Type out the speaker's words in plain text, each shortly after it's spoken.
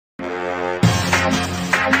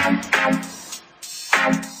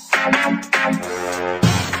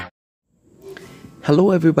Hello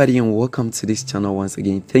everybody and welcome to this channel once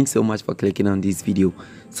again. Thanks so much for clicking on this video.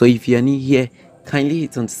 So if you are new here, kindly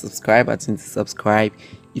hit on the subscribe button to subscribe.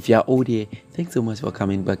 If you are old here, thanks so much for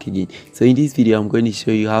coming back again. So in this video I'm going to show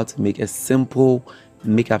you how to make a simple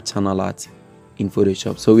makeup channel art in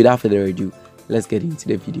Photoshop. So without further ado, let's get into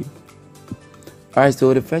the video. Alright,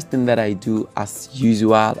 so the first thing that I do as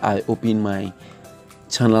usual, I open my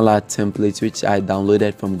channel art template which I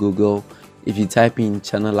downloaded from Google. If you type in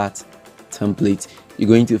channel art template, you're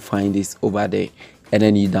going to find this over there, and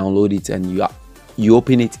then you download it and you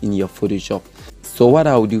open it in your Photoshop. So what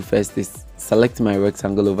I will do first is select my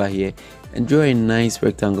rectangle over here and draw a nice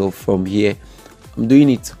rectangle from here. I'm doing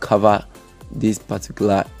it to cover this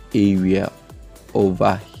particular area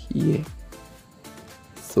over here.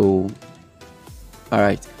 So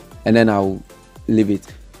alright, and then I'll leave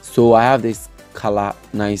it. So I have this color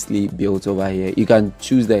nicely built over here. You can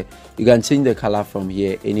change the color from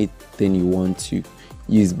here, anything you want to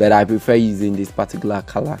use, but I prefer using this particular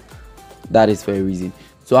color. That is for a reason.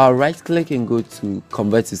 So I'll right click and go to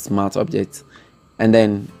convert to smart object, and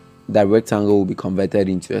then the rectangle will be converted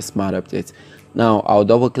into a smart object. Now I'll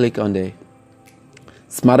double click on the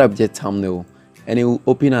smart object thumbnail and it will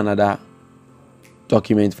open another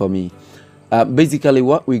document for me. Basically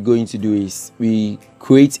what we're going to do is we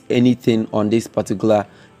create anything on this particular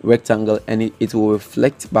rectangle and it will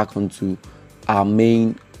reflect back onto our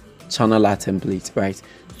main channel art template, right?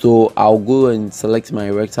 So I'll go and select my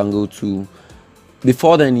rectangle tool.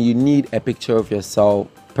 Before then, you need a picture of yourself,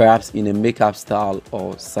 perhaps in a makeup style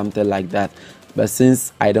or something like that, but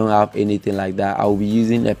since I don't have anything like that, I'll be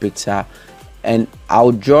using a picture and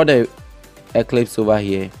I'll draw the eclipse over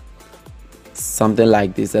here, something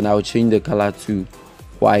like this, and I'll change the color to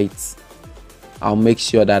white. I'll make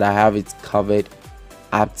sure that I have it covered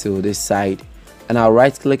up to this side, and I'll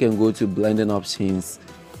right click and go to blending options,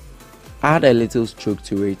 add a little stroke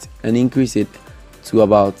to it and increase it to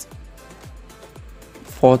about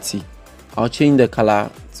 40. I'll change the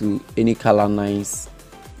color to any color nice.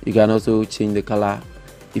 You can also change the color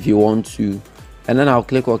if you want to, and then I'll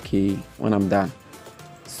click OK when I'm done.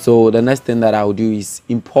 So the next thing that I'll do is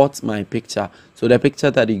import my picture. So the picture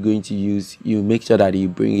that you're going to use, you make sure that you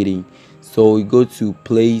bring it in. So we go to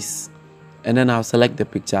place and then I'll select the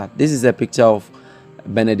picture. This is a picture of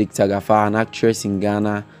Benedict Tagafa, an actress in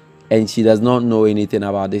Ghana, and she does not know anything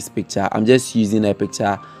about this picture. I'm just using a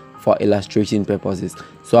picture for illustration purposes.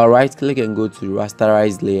 So I'll right click and go to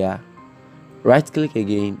rasterize layer, right click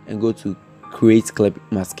again and go to create clip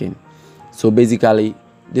masking. So basically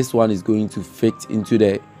this one is going to fit into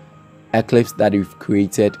the eclipse that we've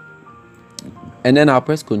created, and then I'll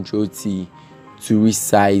press Ctrl T to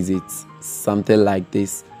resize it, something like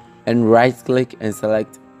this, and right click and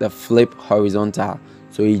select the flip horizontal.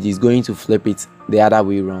 So it is going to flip it the other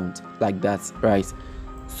way around like that, right?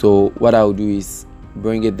 So what I'll do is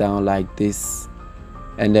bring it down like this,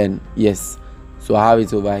 and then yes, so I have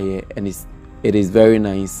it over here and it is very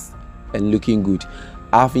nice and looking good.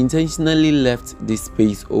 I've intentionally left this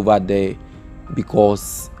space over there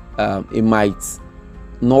because it might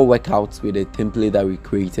not work out with the template that we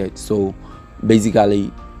created. So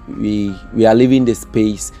basically we are leaving the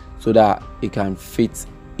space so that it can fit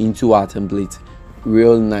into our template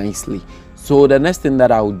real nicely. So the next thing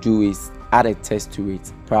that I'll do is add a text to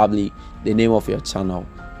it, probably the name of your channel.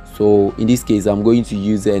 So in this case I'm going to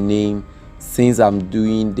use a name since I'm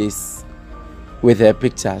doing this with a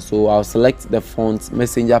picture. So I'll select the font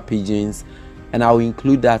Messenger Pigeons and I'll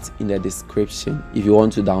include that in the description if you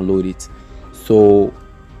want to download it. So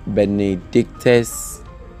Benedictus,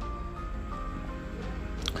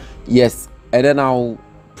 yes, and then I'll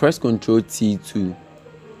press Ctrl T to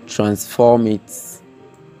transform it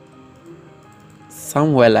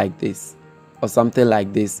somewhere like this or something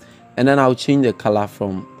like this, and then I'll change the color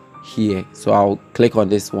from here. So I'll click on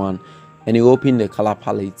this one and it will open the color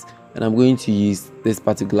palette, and I'm going to use this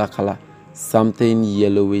particular color, something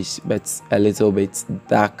yellowish but a little bit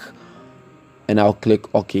dark, and I'll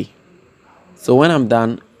click OK. So when I'm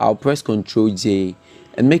done, I'll press Ctrl J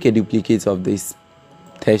and make a duplicate of this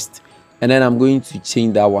text, and then I'm going to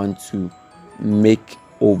change that one to make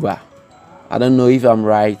over. I don't know if I'm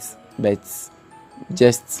right, but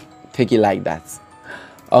just take it like that.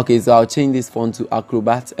 Okay, so I'll change this font to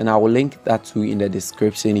Acrobat and I will link that to in the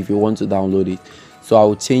description if you want to download it. So I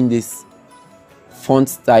will change this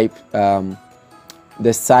font type,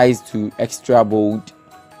 the size to extra bold,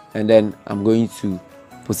 and then I'm going to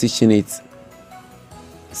position it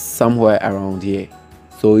somewhere around here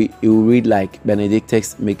so it will read like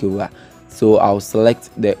Benedictus Makeover. So I'll select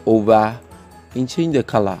the over and change the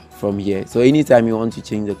color from here. So anytime you want to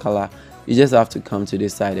change the color, you just have to come to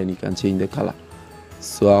this side and you can change the color.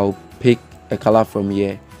 So I'll pick a color from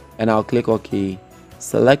here and I'll click OK,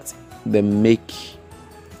 select the make,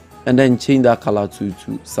 and then change that color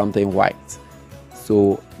to something white.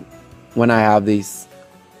 So when I have this,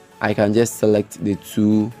 I can just select the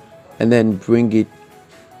two and then bring it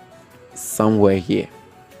somewhere here.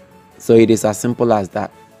 So it is as simple as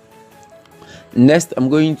that. Next, I'm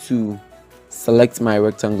going to select my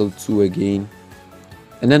rectangle tool again,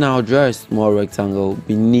 and then I'll draw a small rectangle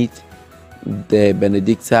beneath the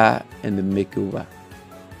benedicta and the makeover.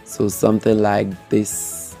 So something like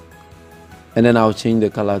this, and then I'll change the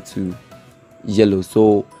color to yellow.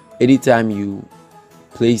 So anytime you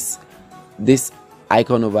place this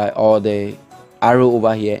icon over or the arrow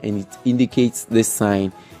over here and it indicates this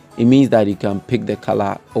sign, it means that you can pick the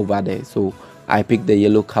color over there. So I pick the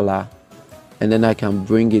yellow color and then I can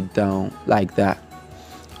bring it down like that.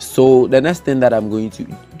 So the next thing that I'm going to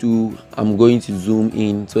do, I'm going to zoom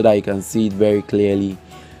in so that you can see it very clearly,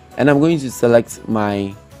 and I'm going to select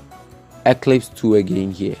my eclipse tool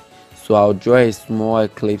again here. So I'll draw a small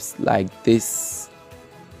eclipse like this,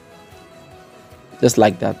 just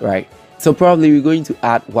like that, right? So probably we're going to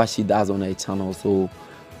add what she does on her channel. So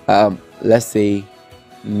let's say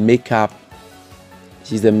makeup,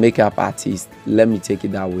 she's a makeup artist, let me take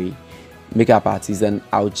it that way, makeup artist, and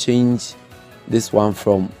I'll change this one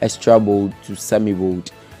from extra bold to semi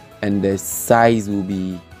bold, and the size will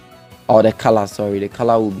be, or the color, sorry, the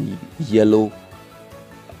color will be yellow,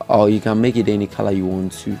 or you can make it any color you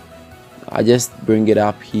want to. I just bring it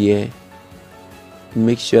up here,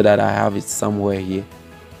 make sure that I have it somewhere here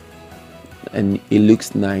and it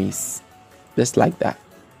looks nice, just like that.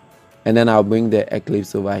 And then I'll bring the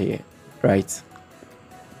eclipse over here, right?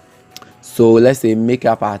 So let's say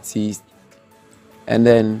makeup artist, and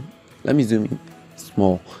then let me zoom in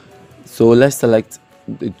small. So let's select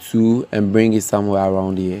the two and bring it somewhere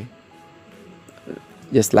around here,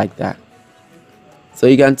 just like that. So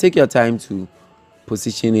you can take your time to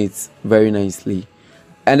position it very nicely,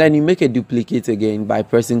 and then you make a duplicate again by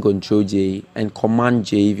pressing Ctrl J and Command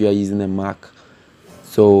J if you are using a Mac.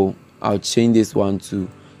 So I'll change this one to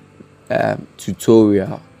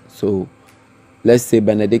tutorial. So let's say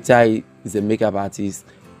Benedicta is a makeup artist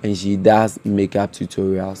and she does makeup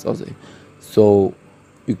tutorials also. So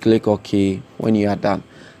you click OK when you are done.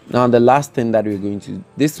 Now the last thing that we're going to,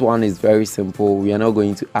 this one is very simple, we are not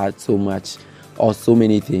going to add so much or so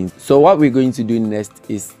many things. So what we're going to do next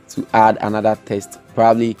is to add another text,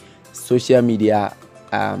 probably social media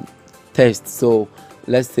text. So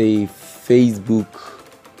let's say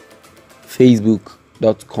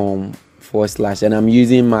facebook.com/ and I'm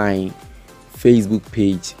using my Facebook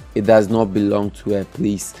page. It does not belong to her,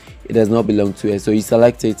 please, it does not belong to her. So you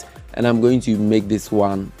select it, and I'm going to make this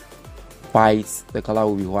one white, the color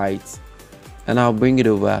will be white, and I'll bring it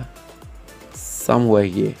over somewhere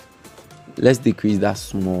here. Let's decrease that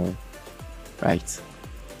small, right?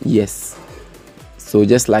 Yes. So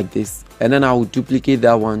just like this, and then I will duplicate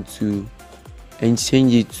that one too and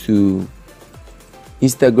change it to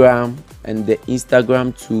Instagram, and the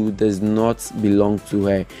Instagram too does not belong to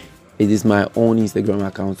her, it is my own Instagram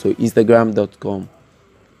account. So instagram.com/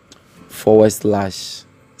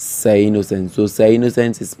 Say Innocent. So Say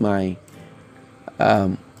Innocent is my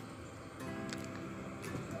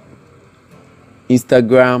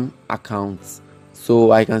Instagram account.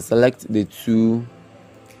 So I can select the two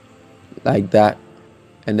like that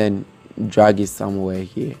and then drag it somewhere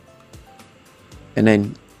here, and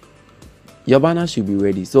then your banner should be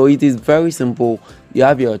ready. So it is very simple. You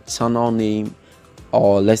have your channel name,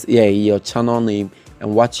 or your channel name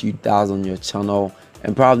and what you does on your channel,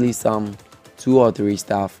 and probably some 2 or 3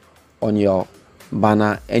 stuff on your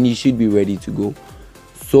banner, and you should be ready to go.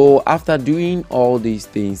 So after doing all these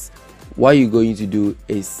things, what you're going to do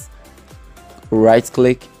is right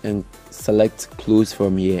click and select close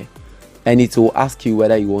from here, and it will ask you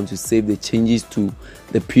whether you want to save the changes to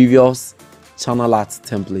the previous channel art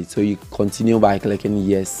template. So you continue by clicking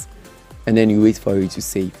yes, and then you wait for it to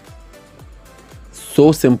save.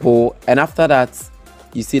 So simple. And after that,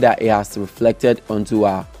 you see that it has reflected onto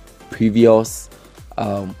our previous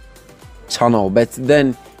channel, but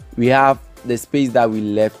then we have the space that we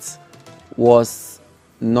left was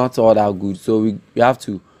not all that good, so we have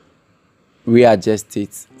to readjust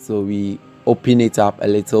it. So we open it up a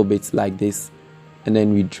little bit like this, and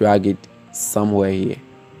then we drag it somewhere here.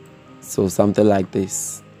 So something like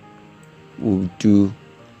this we'll do,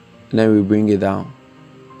 and then we bring it down,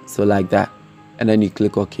 so like that, and then you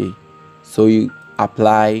click OK. So you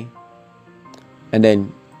apply and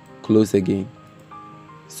then close again,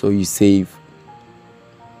 so you save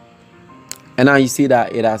and now you see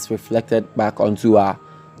that it has reflected back onto our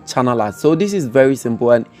channel art. So this is very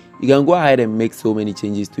simple, and you can go ahead and make so many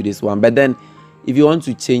changes to this one. But then if you want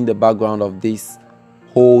to change the background of this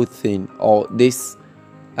whole thing or this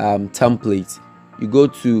template, you go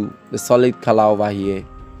to the solid color over here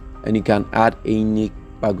and you can add a unique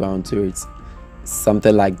background to it,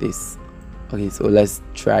 something like this. Okay, so let's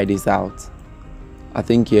try this out. I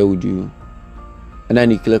think here we do, and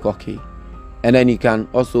then you click OK, and then you can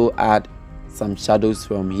also add some shadows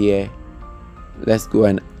from here. Let's go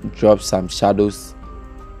and drop some shadows,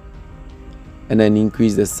 and then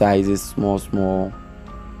increase the sizes, small,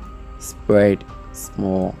 spread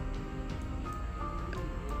small,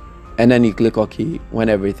 and then you click OK when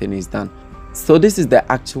everything is done. So this is the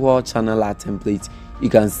actual channel art template you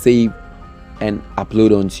can save and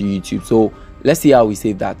upload onto YouTube. So let's see how we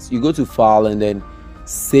save that. You go to file and then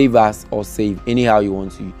save as, or save anyhow you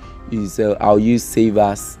want to use. So I'll use save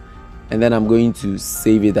as, and then I'm going to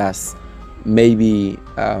save it as maybe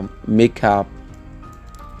MakeUp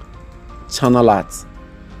channel art,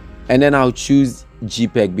 and then I'll choose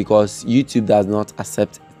JPEG because YouTube does not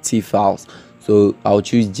accept TIFF files. So I'll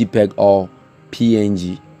choose JPEG or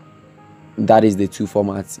PNG. That is the two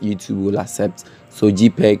formats YouTube will accept. So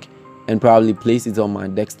JPEG, and probably place it on my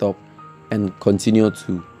desktop and continue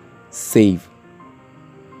to save.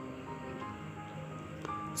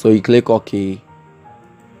 So you click OK.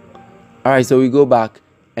 Alright, so we go back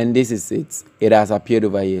and this is it. It has appeared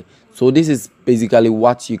over here. So this is basically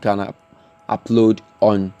what you can upload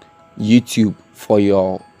on YouTube for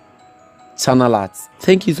your channel arts.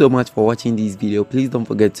 Thank you so much for watching this video. Please don't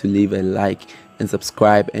forget to leave a like and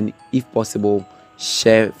subscribe, and if possible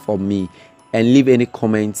share for me, and leave any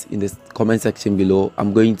comments in the comment section below.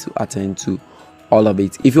 I'm going to attend to all of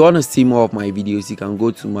it. If you want to see more of my videos, you can go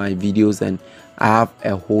to my videos, and I have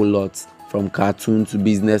a whole lot, from cartoon to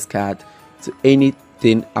business card to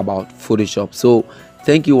anything about Photoshop. So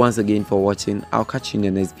thank you once again for watching. I'll catch you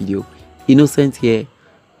in the next video. Innocent here.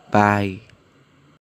 Bye.